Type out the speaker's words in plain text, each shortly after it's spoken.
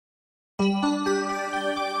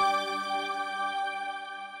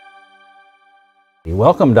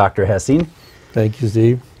Welcome, Dr. Hessing. Thank you,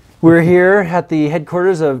 Steve. We're here at the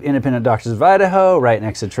headquarters of Independent Doctors of Idaho, right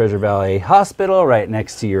next to Treasure Valley Hospital, right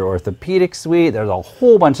next to your orthopedic suite. There's a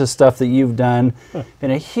whole bunch of stuff that you've done.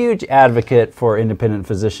 Been a huge advocate for independent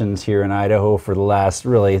physicians here in Idaho for the last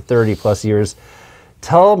really 30 plus years.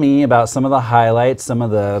 Tell me about some of the highlights, some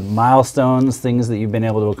of the milestones, things that you've been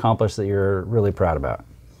able to accomplish that you're really proud about.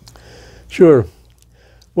 Sure.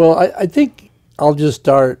 Well, I think I'll just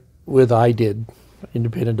start with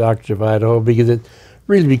Independent Doctors of Idaho, because it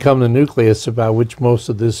really become the nucleus about which most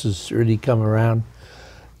of this has really come around.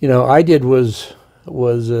 You know, was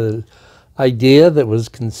an idea that was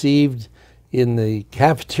conceived in the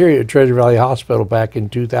cafeteria at Treasure Valley Hospital back in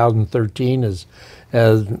 2013 as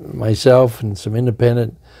myself and some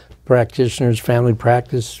independent practitioners, family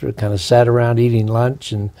practice, kind of sat around eating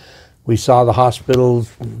lunch, and we saw the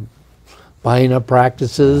hospitals buying up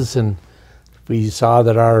practices, and we saw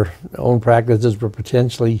that our own practices were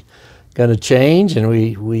potentially going to change, and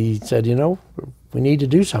we said, you know, we need to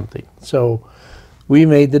do something. So we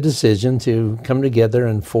made the decision to come together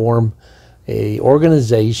and form a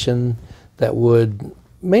organization that would,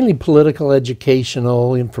 mainly political,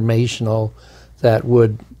 educational, informational, that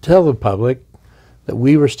would tell the public that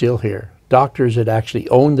we were still here. Doctors had actually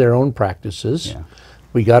owned their own practices. Yeah.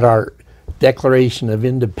 We got our Declaration of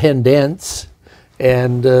Independence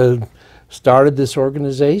and started this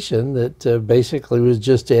organization that basically was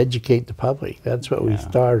just to educate the public. That's what we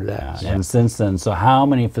started as. And since then, so how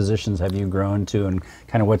many physicians have you grown to, and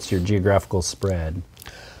kind of what's your geographical spread?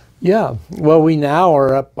 Yeah, well, we now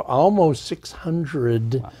are up almost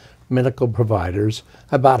 600 medical providers.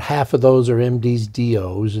 About half of those are MDs,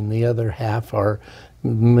 DOs, and the other half are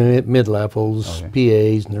mid-levels,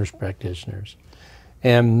 PAs, nurse practitioners.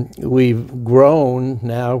 And we've grown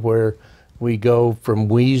now where we go from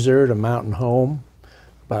Weiser to Mountain Home,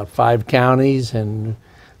 about 5 counties, and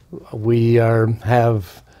we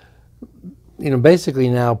have, you know, basically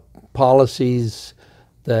now policies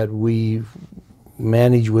that we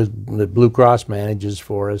manage with, that Blue Cross manages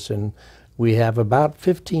for us, and we have about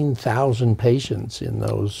 15,000 patients in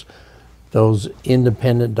those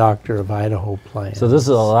Independent Doctor of Idaho plans. So this has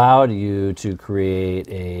allowed you to create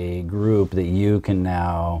a group that you can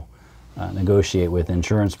now negotiate with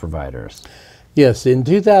insurance providers. Yes, in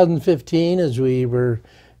 2015, as we were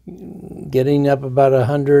getting up about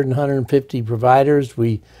 100 and 150 providers,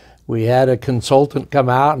 we had a consultant come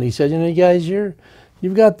out and he said, you know, guys,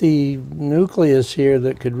 you've got the nucleus here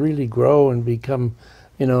that could really grow and become,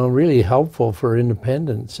 you know, really helpful for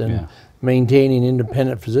independence and maintaining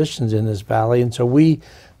independent physicians in this valley. And so we,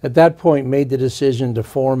 at that point, made the decision to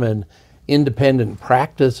form an Independent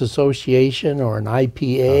Practice Association, or an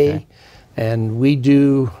IPA. And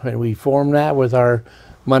we form that with our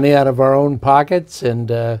money out of our own pockets, and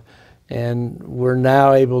we're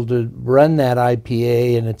now able to run that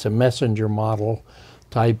IPA, and it's a messenger model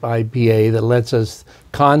type IPA that lets us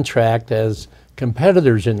contract as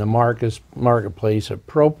competitors in the marketplace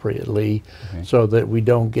appropriately, so that we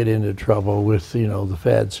don't get into trouble with, you know, the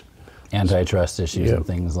feds. Antitrust issues and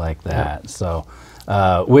things like that. So,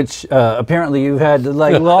 which apparently you've had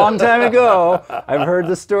like a long time ago. I've heard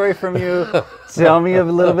the story from you. Tell me a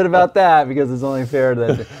little bit about that, because it's only fair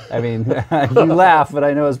that, I mean, you laugh, but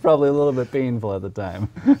I know it's probably a little bit painful at the time.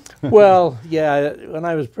 Well, yeah, when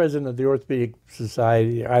I was president of the Orthopedic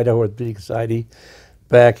Society, Idaho Orthopedic Society,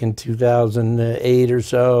 back in 2008 or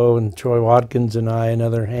so, and Troy Watkins and I,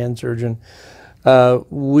 another hand surgeon,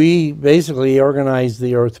 we basically organized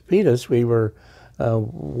the orthopedists. We were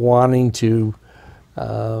wanting to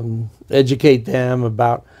educate them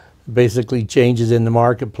about basically changes in the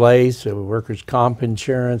marketplace, workers' comp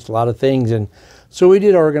insurance, a lot of things. And so we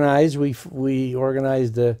did organize. We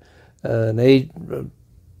organized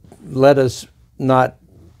let us not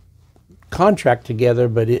contract together,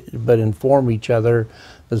 but inform each other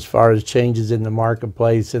as far as changes in the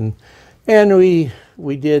marketplace, and we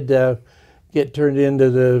did get turned into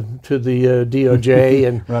the DOJ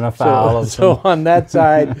and run afoul of so on that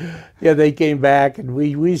side, yeah, they came back and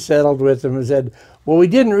we settled with them and said, well, we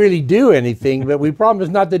didn't really do anything, but we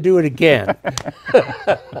promised not to do it again.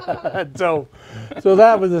 so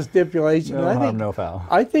that was a stipulation. No harm, no foul.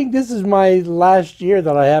 I think this is my last year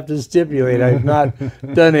that I have to stipulate. I've not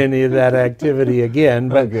done any of that activity again.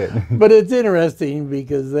 But but it's interesting,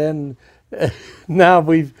 because then now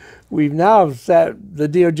we've now sat, the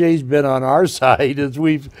DOJ's been on our side as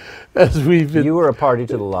we've been. You were a party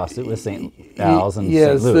to the lawsuit with St. Al's and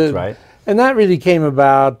St. Luke's, right? And that really came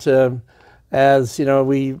about as, you know,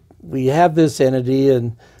 we have this entity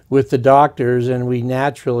and with the doctors, and we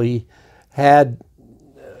naturally had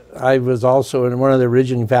I was also one of the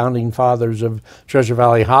original founding fathers of Treasure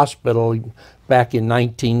Valley Hospital back in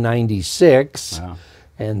 1996. Wow.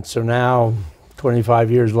 And so now,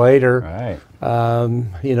 25 years later,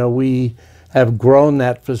 you know, we have grown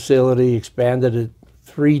that facility, expanded it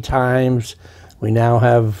 3 times. We now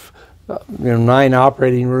have you know, 9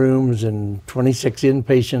 operating rooms and 26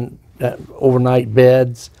 inpatient overnight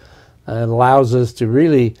beds. It allows us to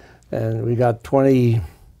really, and we got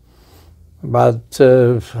about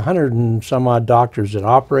 100 and some odd doctors that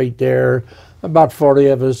operate there. About 40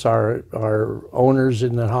 of us are owners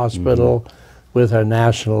in the hospital with a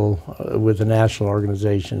national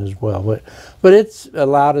organization as well. But it's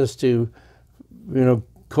allowed us to, you know,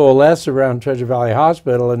 coalesce around Treasure Valley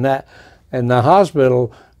Hospital, and the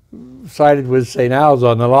hospital sided with St. Al's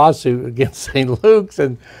on the lawsuit against St. Luke's,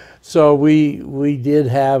 and so we did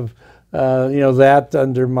have you know, that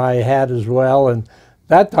under my hat as well. And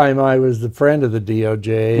that time I was the friend of the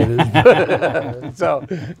DOJ, and so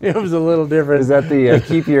it was a little different. Is that the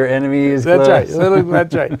keep your enemies That's close? right.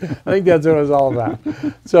 That's right. I think that's what it was all about.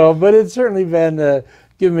 So, but it's certainly been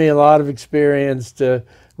given me a lot of experience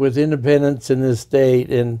with independence in this state,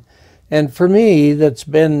 and for me, that's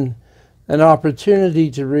been an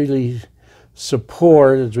opportunity to really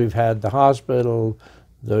support, as we've had the hospital,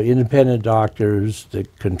 the independent doctors, the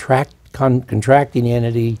contracting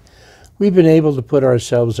entity. We've been able to put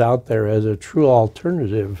ourselves out there as a true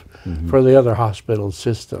alternative for the other hospital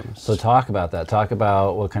systems. So talk about that. Talk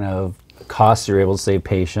about what kind of costs you're able to save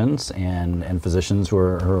patients and physicians who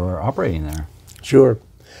are operating there. Sure.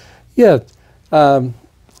 Yeah.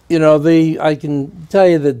 You know, I can tell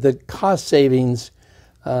you that the cost savings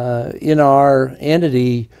in our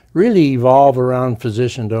entity really evolve around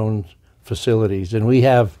physician-owned facilities. And we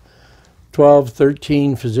have 12,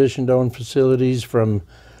 13 physician-owned facilities, from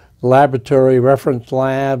laboratory reference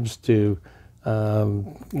labs to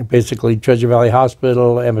basically Treasure Valley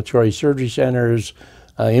Hospital, ambulatory surgery centers,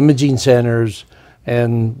 imaging centers,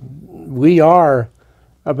 and we are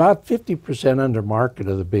about 50% under market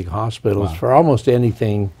of the big hospitals for almost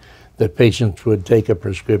anything that patients would take a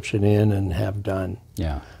prescription in and have done.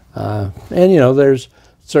 Yeah. And you know, there's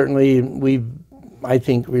certainly, we've, I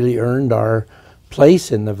think, really earned our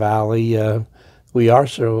place in the valley. We are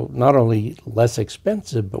so not only less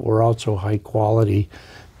expensive, but we're also high quality.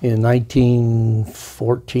 In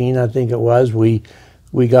 1914, I think it was, we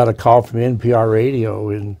got a call from NPR radio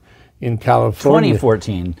in California.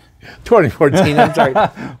 2014. 2014, I'm sorry.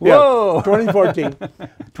 Whoa! Yeah,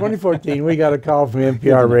 2014, we got a call from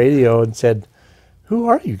NPR radio and said, "Who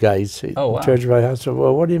are you guys?" Oh, wow. Treasure Valley Hospital.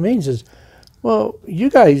 Well, what do you mean? He says, "Well,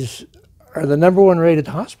 you guys are the #1 rated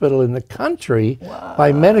hospital in the country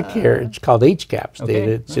by Medicare." It's called HCAHPS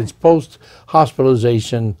data. It's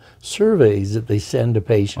post-hospitalization surveys that they send to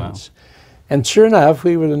patients. Wow. And sure enough,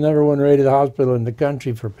 we were the #1 rated hospital in the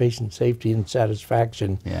country for patient safety and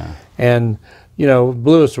satisfaction. Yeah. And, you know,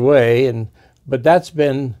 blew us away. But that's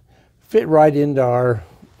been fit right into our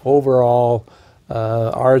overall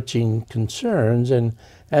arching concerns. And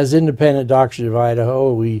as independent doctors of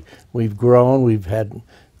Idaho, we've grown. We've had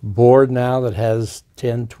board now that has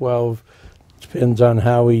 10, 12, depends on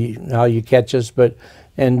how you catch us.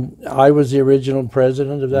 And I was the original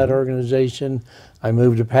president of that organization. I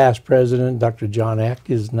moved to past president. Dr. John Eck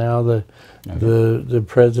is now the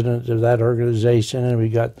president of that organization, and we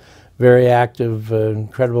got very active,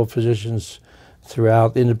 incredible physicians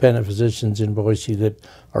throughout, independent physicians in Boise that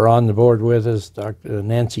are on the board with us. Dr.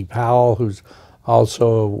 Nancy Powell, who's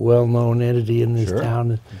also a well-known entity in this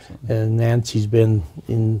town, and Nancy's been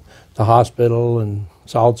in the hospital and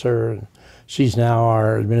Salzer, and she's now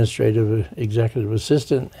our administrative executive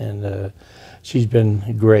assistant, and she's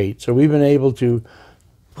been great. So we've been able to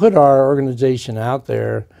put our organization out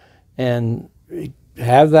there and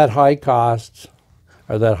have that high cost,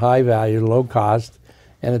 or that high value, low cost,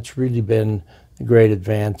 and it's really been a great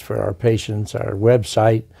advance for our patients. Our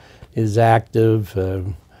website is active.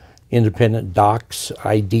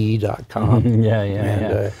 independentdocsid.com.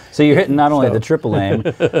 Yeah. So you're hitting not only the triple aim,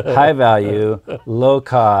 high value, low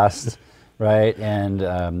cost, right, and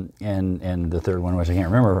the third one, which I can't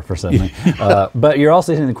remember for something, but you're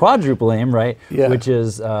also hitting the quadruple aim, right, which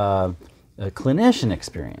is a clinician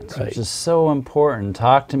experience, which is so important.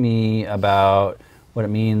 Talk to me about what it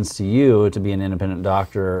means to you to be an independent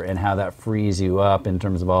doctor and how that frees you up in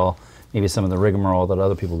terms of maybe some of the rigmarole that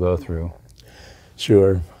other people go through.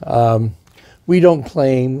 Sure. We don't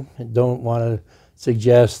claim, don't want to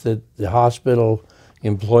suggest that the hospital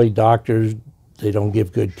employed doctors, they don't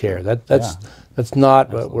give good care. That's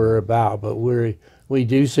not what we're about, but we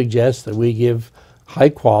do suggest that we give high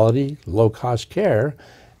quality, low cost care.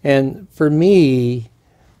 And for me,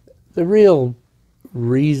 the real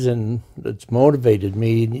reason that's motivated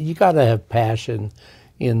me, you got to have passion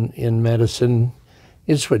in medicine.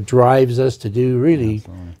 It's what drives us to do really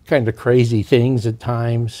kind of crazy things at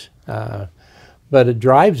times, but it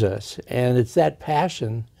drives us, and it's that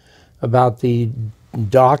passion about the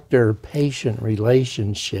doctor-patient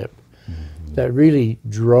relationship that really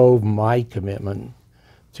drove my commitment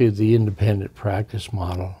to the independent practice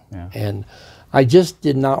model. Yeah. And I just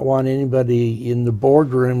did not want anybody in the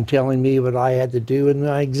boardroom telling me what I had to do in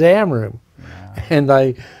my exam room. Yeah. And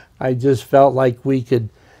I just felt like we could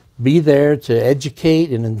be there to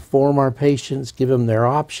educate and inform our patients, give them their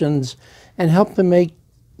options, and help them make,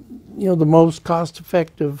 you know, the most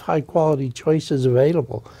cost-effective, high-quality choices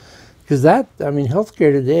available. Because that, I mean,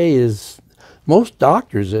 healthcare today is, most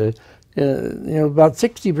doctors, you know, about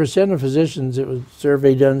 60% of physicians, it was a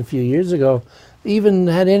survey done a few years ago, even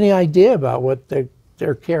had any idea about what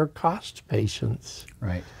their care costs patients.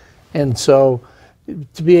 Right. And so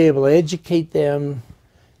to be able to educate them,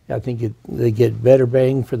 I think they get better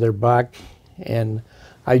bang for their buck. And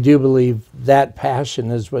I do believe that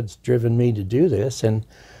passion is what's driven me to do this. And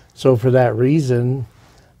so for that reason,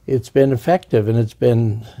 it's been effective, and it's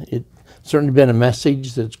certainly been a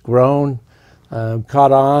message that's grown,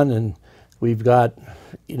 caught on, and we've got,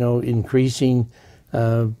 you know, increasing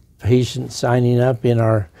patients signing up in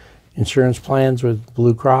our insurance plans with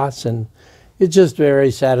Blue Cross, and it's just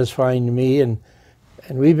very satisfying to me. And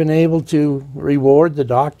we've been able to reward the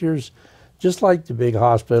doctors, just like the big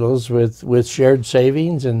hospitals, with shared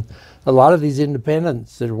savings. And a lot of these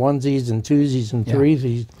independents that are onesies and twosies and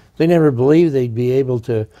threesies, they never believed they'd be able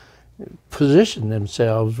to position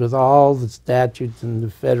themselves with all the statutes and the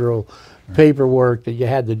federal paperwork that you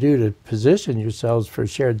had to do to position yourselves for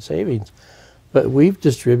shared savings. But we've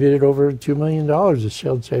distributed over $2 million of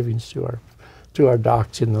shared savings to our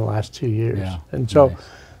docs in the last 2 years. Yeah. And so, Nice.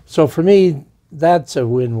 so for me, that's a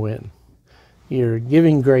win-win. You're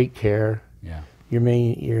giving great care. Yeah.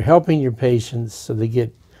 You're helping your patients so they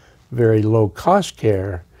get very low-cost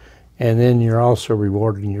care, and then you're also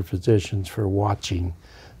rewarding your physicians for watching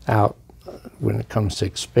out when it comes to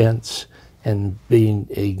expense and being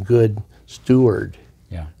a good steward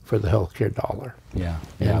for the healthcare dollar. Yeah.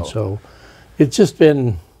 And so it's just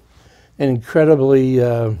been an incredibly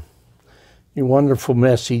wonderful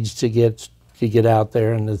message to get out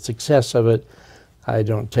there, and the success of it, I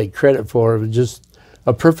don't take credit for. It was just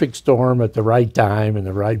a perfect storm at the right time in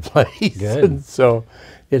the right place. Good. And so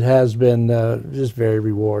it has been just very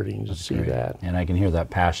rewarding to see Great. that. And I can hear that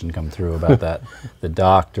passion come through about that, the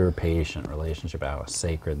doctor-patient relationship, how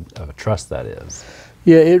sacred of a trust that is.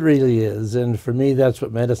 Yeah, it really is. And for me, that's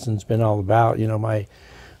what medicine's been all about. You know,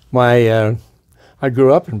 I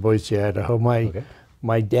grew up in Boise, Idaho.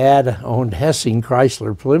 My dad owned Hessing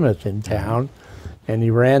Chrysler Plymouth in town, and he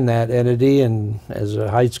ran that entity. And as a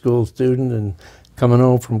high school student and coming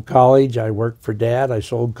home from college, I worked for Dad. I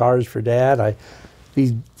sold cars for Dad.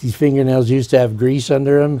 These fingernails used to have grease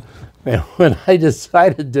under them. And when I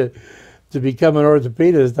decided to become an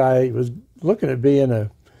orthopedist, I was looking at being a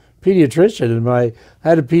pediatrician, and I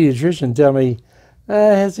had a pediatrician tell me,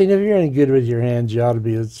 Hessing, if you're any good with your hands, you ought to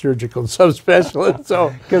be a surgical subspecialist.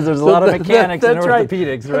 So Because there's a lot of mechanics in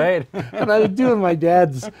orthopedics, right? And I was doing my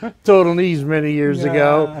dad's total knees many years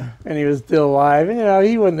ago, and he was still alive. And, you know,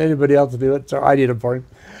 he wasn't anybody else to do it, so I did it for him.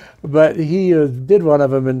 But he did one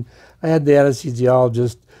of them, and I had the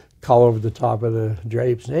anesthesiologist call over the top of the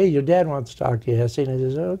drapes. Hey, your dad wants to talk to you, Hessing. I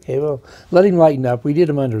says, okay, well, let him lighten up. We did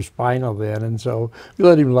him under spinal then, and so we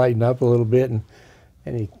let him lighten up a little bit. And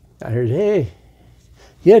I heard, hey,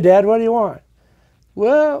 yeah, Dad, what do you want?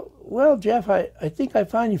 Well, Jeff, I think I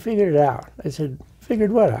finally figured it out. I said,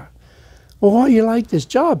 figured what out? Well, why do you like this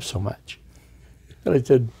job so much? And I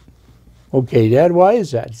said, okay, Dad, why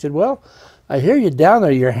is that? He said, well, I hear you down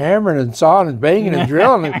there, you're hammering and sawing and banging and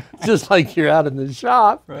drilling, it's just like you're out in the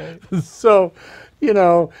shop. Right. So, you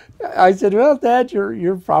know, I said, well, Dad,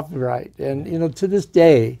 you're probably right. And, you know, to this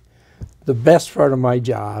day, the best part of my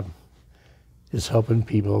job is helping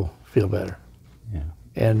people feel better. Yeah.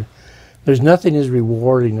 And there's nothing as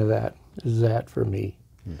rewarding as that for me.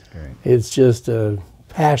 That's great. It's just a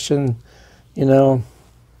passion, you know.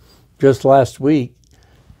 Just last week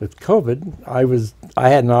with COVID, I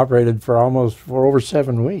hadn't operated for over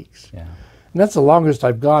 7 weeks. Yeah. And that's the longest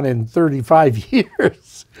I've gone in 35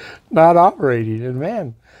 years not operating. And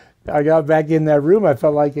man, I got back in that room, I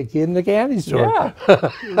felt like a kid in the candy store. Yeah.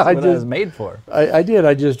 That's what I was made for. I did.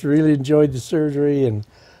 I just really enjoyed the surgery, and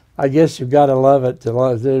I guess you've got to love it to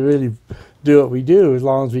really do what we do, as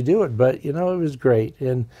long as we do it. But, you know, it was great.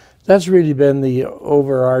 And that's really been the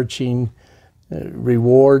overarching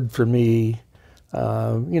reward for me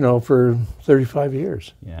for 35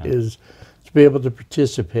 years, Yeah. is to be able to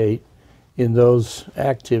participate in those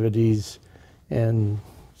activities and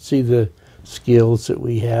see the skills that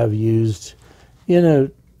we have used in a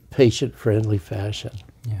patient-friendly fashion.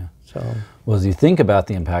 Yeah. So, Well, as you think about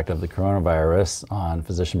the impact of the coronavirus on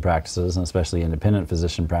physician practices, and especially independent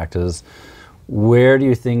physician practices, where do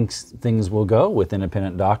you think things will go with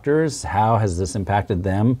independent doctors? How has this impacted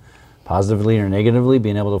them, positively or negatively,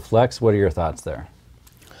 being able to flex? What are your thoughts there?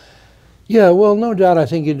 yeah, well, no doubt I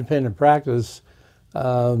think independent practice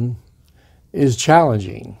is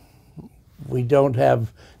challenging. We don't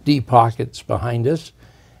have deep pockets behind us.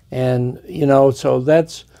 And, so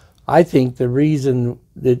that's, I think, the reason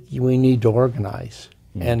that we need to organize.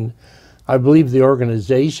 And I believe the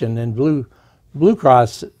organization and Blue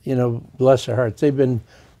Cross, bless their hearts, they've been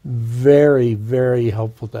very, very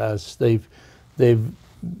helpful to us. They've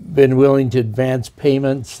been willing to advance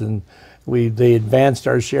payments, and they advanced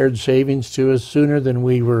our shared savings to us sooner than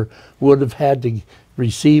we would have had to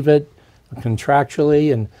receive it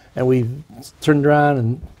contractually, and we've turned around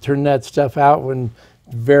and turned that stuff out when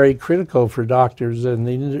very critical for doctors, and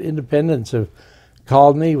the independents have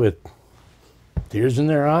called me with tears in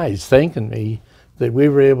their eyes thanking me that we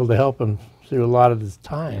were able to help them through a lot of this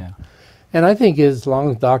time. Yeah. And I think as long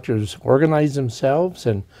as doctors organize themselves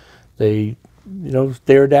and they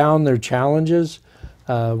stare down their challenges,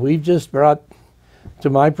 we've just brought to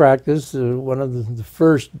my practice one of the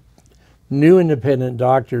first new independent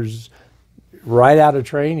doctors right out of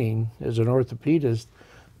training as an orthopedist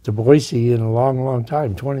to Boise in a long, long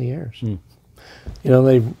time, 20 years.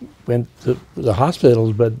 They went to the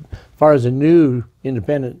hospitals, but as far as a new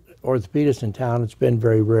independent orthopedist in town, it's been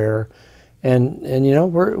very rare. And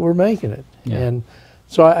we're making it. Yeah. And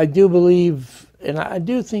so I do believe, and I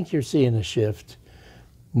do think you're seeing a shift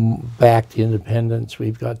back to independence.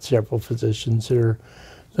 We've got several physicians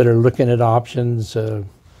that are looking at options,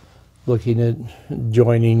 looking at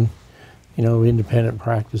joining, independent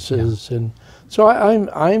practices, and so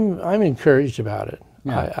I'm encouraged about it.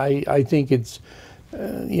 Yeah. I think it's,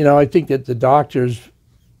 I think that the doctors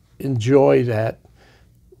enjoy that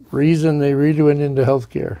reason they really went into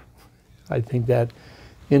healthcare. I think that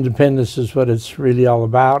independence is what it's really all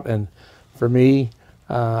about, and for me,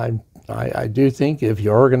 I do think if you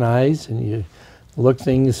organize and you look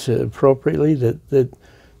things appropriately, that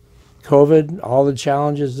COVID, all the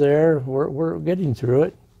challenges there, we're getting through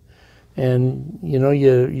it. And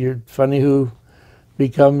you're funny who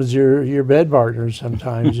becomes your bed partner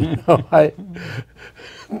sometimes. I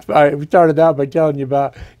started out by telling you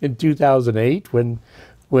about in 2008 when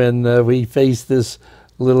we faced this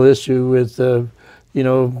little issue with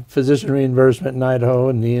physician reimbursement in Idaho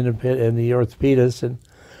and the orthopedists, and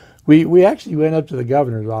we actually went up to the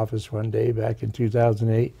governor's office one day back in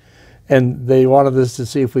 2008, and they wanted us to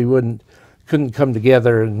see if we couldn't come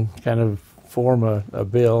together and kind of form a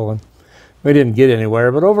bill, and we didn't get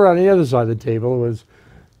anywhere. But over on the other side of the table was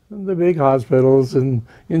the big hospitals and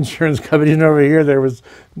insurance companies, and over here there was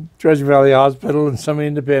Treasure Valley Hospital and some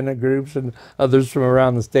independent groups and others from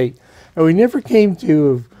around the state. And we never came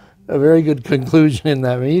to a very good conclusion in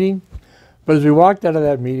that meeting. But as we walked out of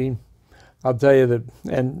that meeting, I'll tell you that,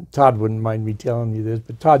 and Todd wouldn't mind me telling you this,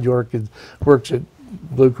 but Todd York works at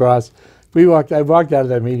Blue Cross. I walked out of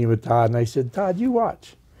that meeting with Todd, and I said, Todd, you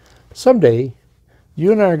watch. Someday,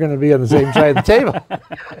 you and I are going to be on the same side of the table.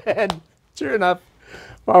 And sure enough,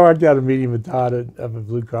 I walked out of a meeting with Todd of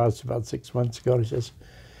Blue Cross about 6 months ago, and he says,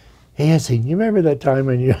 hey, Hessing, you remember that time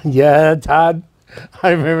when you, yeah, Todd,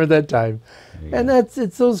 I remember that time. And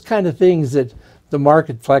it's those kind of things that the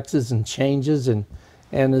market flexes and changes, and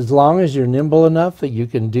as long as you're nimble enough that you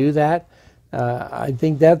can do that, I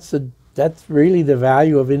think that's really the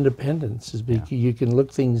value of independence, is because you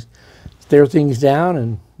can stare things down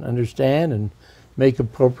and understand and make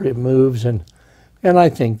appropriate moves, and I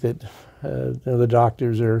think that the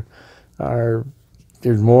doctors are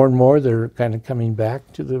there's more and more they're kind of coming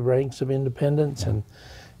back to the ranks of independence, and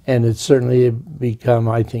it's certainly become,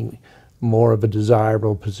 I think, more of a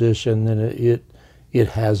desirable position than it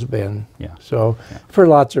has been. Yeah. So for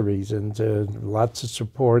lots of reasons, lots of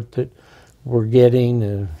support that we're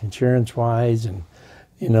getting insurance-wise, and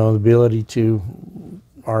the ability to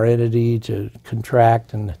our entity to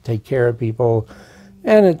contract and take care of people,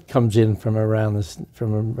 and it comes in from around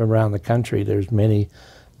the country. There's many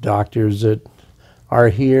doctors that are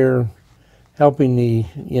here helping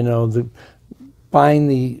buying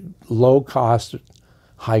the low cost,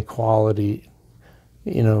 high quality,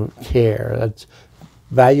 care. That's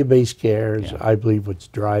value-based care is, I believe, what's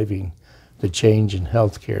driving the change in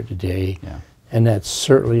healthcare today. Yeah. And that's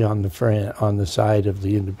certainly on the side of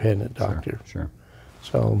the independent doctor. Sure.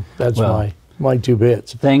 So that's Well, my two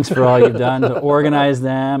bits. Thanks for all you've done to organize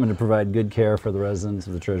them and to provide good care for the residents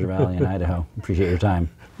of the Treasure Valley in Idaho. Appreciate your time.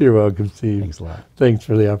 You're welcome, Steve. Thanks a lot. Thanks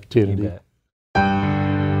for the You opportunity. bet.